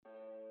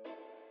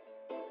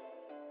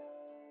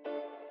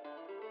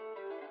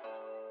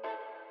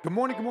Good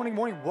morning, good morning, good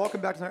morning.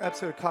 Welcome back to another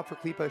episode of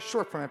Khalipa,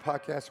 short format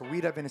podcast where we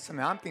dive into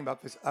something I'm thinking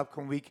about this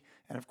upcoming week.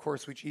 And of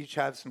course, we each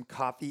have some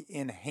coffee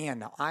in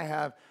hand. Now, I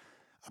have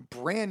a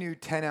brand new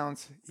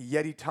 10-ounce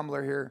Yeti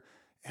tumbler here.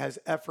 It has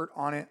effort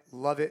on it.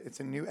 Love it. It's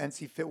a new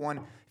NC Fit one.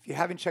 If you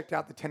haven't checked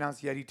out the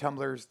 10-ounce Yeti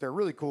tumblers, they're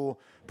really cool.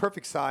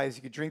 Perfect size.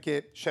 You can drink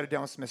it, shut it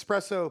down with some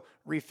espresso,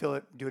 refill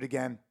it, do it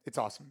again. It's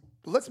awesome.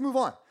 But let's move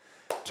on.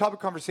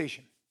 Topic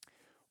conversation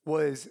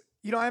was,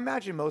 I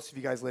imagine most of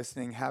you guys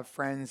listening have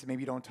friends that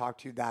maybe you don't talk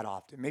to that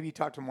often. Maybe you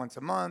talk to them once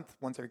a month,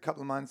 once every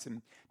couple of months,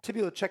 and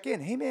typically you'll check in.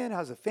 Hey man,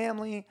 how's the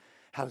family?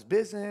 How's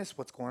business?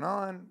 What's going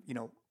on?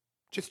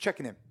 Just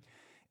checking in.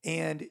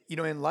 And,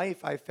 in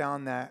life, I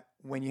found that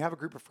when you have a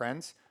group of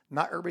friends,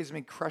 not everybody's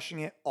going to be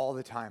crushing it all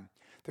the time.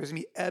 There's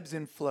going to be ebbs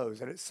and flows.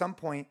 That at some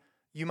point,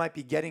 you might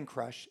be getting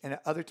crushed, and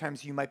at other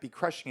times, you might be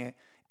crushing it,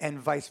 and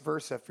vice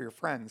versa for your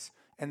friends.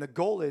 And the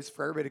goal is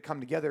for everybody to come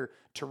together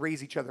to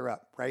raise each other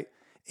up, right?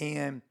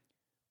 And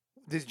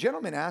this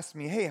gentleman asked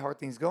me, hey, how are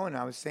things going?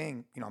 And I was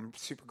saying, I'm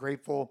super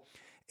grateful.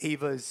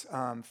 Ava's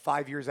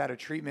 5 years out of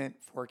treatment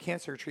for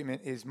cancer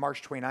treatment is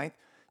March 29th.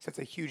 So that's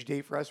a huge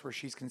day for us where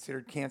she's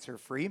considered cancer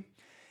free.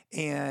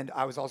 And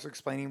I was also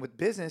explaining with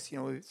business,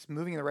 it's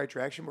moving in the right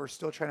direction. But we're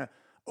still trying to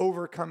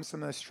overcome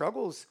some of the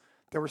struggles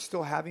that we're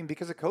still having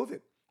because of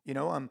COVID.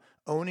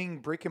 Owning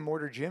brick and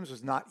mortar gyms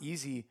was not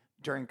easy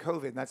during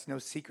COVID. And that's no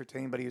secret to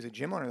anybody who's a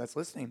gym owner that's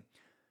listening.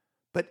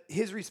 But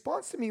his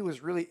response to me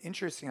was really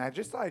interesting. I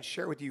just thought I'd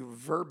share it with you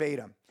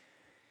verbatim.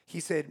 He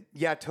said,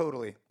 yeah,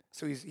 totally.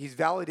 So he's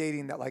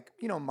validating that,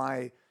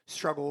 my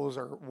struggles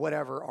or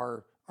whatever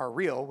are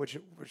real, which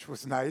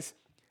was nice.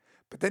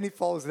 But then he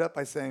follows it up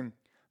by saying,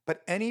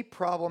 but any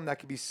problem that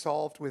can be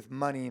solved with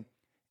money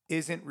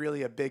isn't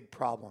really a big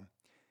problem.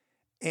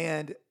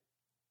 And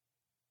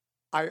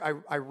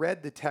I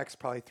read the text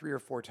probably 3 or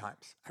 4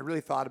 times. I really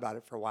thought about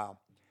it for a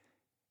while.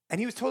 And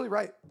he was totally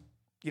right.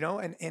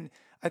 And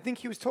I think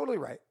he was totally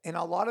right. And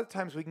a lot of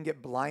times we can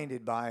get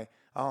blinded by,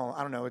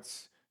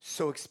 it's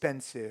so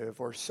expensive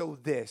or so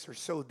this or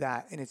so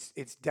that, and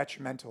it's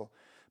detrimental.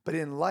 But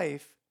in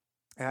life,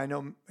 and I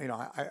know,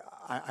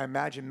 I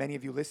imagine many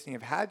of you listening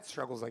have had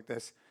struggles like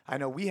this. I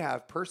know we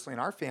have personally in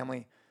our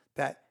family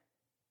that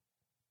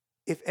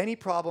if any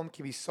problem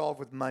can be solved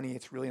with money,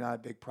 it's really not a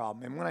big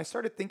problem. And when I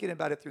started thinking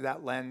about it through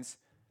that lens,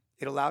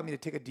 it allowed me to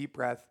take a deep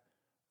breath,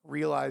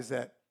 realize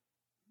that,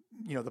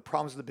 the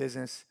problems of the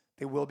business,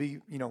 they will be,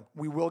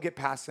 we will get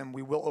past them.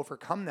 We will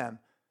overcome them,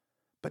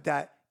 but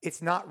that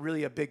it's not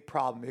really a big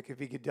problem if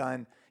it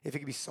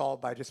could be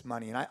solved by just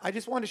money. And I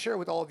just wanted to share it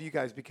with all of you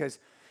guys because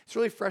it's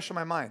really fresh on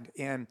my mind.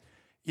 And,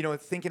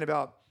 thinking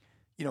about,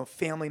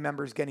 family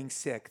members getting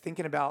sick,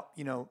 thinking about,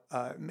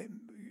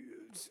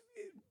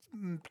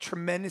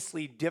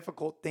 tremendously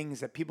difficult things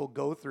that people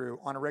go through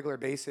on a regular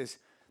basis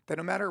that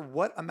no matter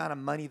what amount of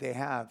money they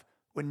have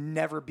would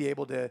never be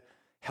able to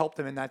help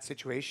them in that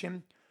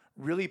situation.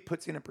 Really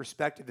puts into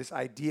perspective this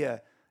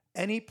idea,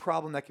 any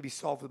problem that can be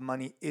solved with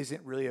money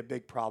isn't really a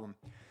big problem.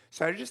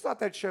 So I just thought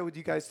that share with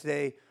you guys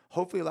today,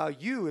 hopefully allow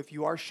you, if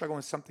you are struggling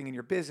with something in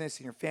your business,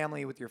 in your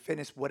family, with your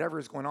fitness, whatever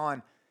is going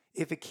on,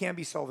 if it can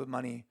be solved with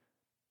money,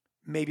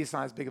 maybe it's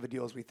not as big of a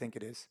deal as we think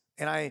it is.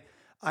 And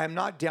I'm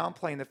not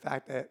downplaying the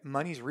fact that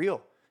money's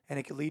real and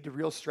it can lead to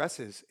real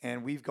stresses.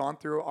 And we've gone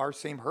through our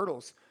same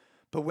hurdles.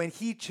 But when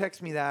he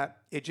checks me that,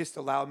 it just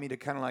allowed me to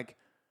kind of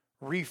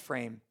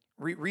reframe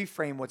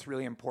what's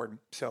really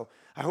important. So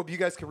I hope you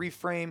guys can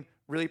reframe,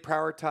 really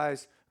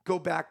prioritize, go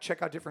back,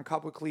 check out different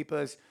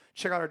Khalipas,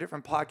 check out our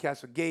different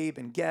podcasts with Gabe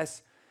and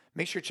guests.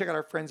 Make sure to check out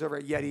our friends over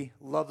at Yeti.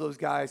 Love those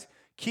guys.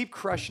 Keep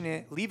crushing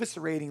it. Leave us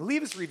a rating.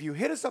 Leave us a review.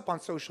 Hit us up on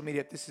social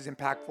media if this is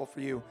impactful for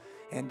you.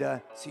 And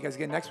see you guys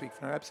again next week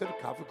for another episode of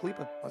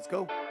Khalipa. Let's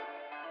go.